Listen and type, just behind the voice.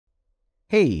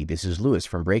Hey, this is Lewis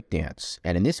from Breakdance,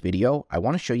 and in this video, I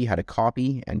want to show you how to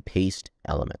copy and paste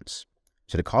elements.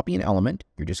 So to copy an element,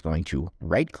 you're just going to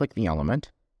right-click the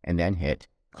element and then hit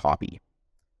Copy.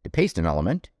 To paste an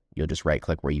element, you'll just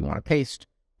right-click where you want to paste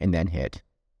and then hit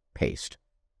Paste.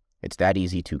 It's that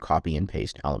easy to copy and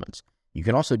paste elements. You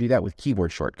can also do that with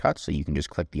keyboard shortcuts, so you can just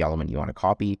click the element you want to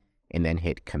copy and then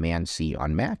hit Command-C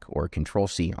on Mac or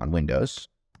Control-C on Windows.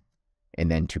 And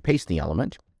then to paste the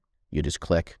element, you just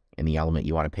click in the element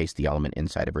you want to paste the element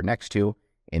inside of or next to,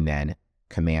 and then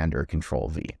Command or Control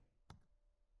V.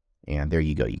 And there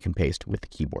you go. You can paste with the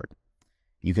keyboard.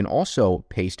 You can also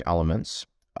paste elements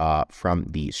from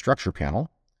the structure panel.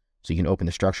 So you can open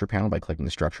the structure panel by clicking the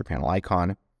structure panel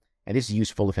icon. And this is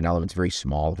useful if an element's very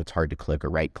small, if it's hard to click or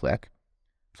right click.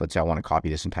 So let's say I want to copy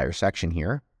this entire section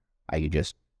here. I could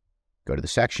just go to the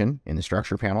section in the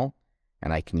structure panel,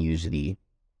 and I can use the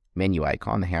menu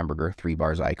icon, the hamburger 3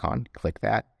 bars icon, click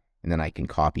that, and then I can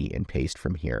copy and paste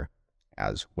from here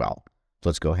as well. So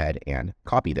let's go ahead and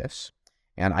copy this.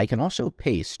 And I can also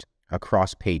paste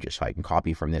across pages. So I can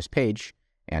copy from this page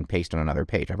and paste on another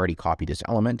page. I've already copied this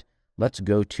element. Let's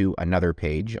go to another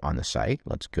page on the site.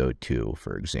 Let's go to,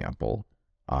 for example,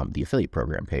 the affiliate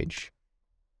program page.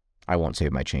 I won't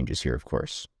save my changes here, of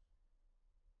course.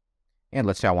 And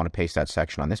let's say I want to paste that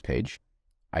section on this page.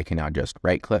 I can now just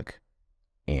right-click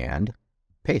and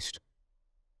paste.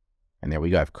 And there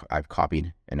we go. I've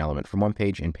copied an element from one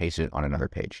page and pasted it on another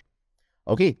page.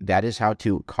 Okay, that is how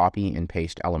to copy and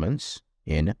paste elements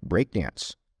in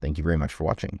Breakdance. Thank you very much for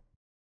watching.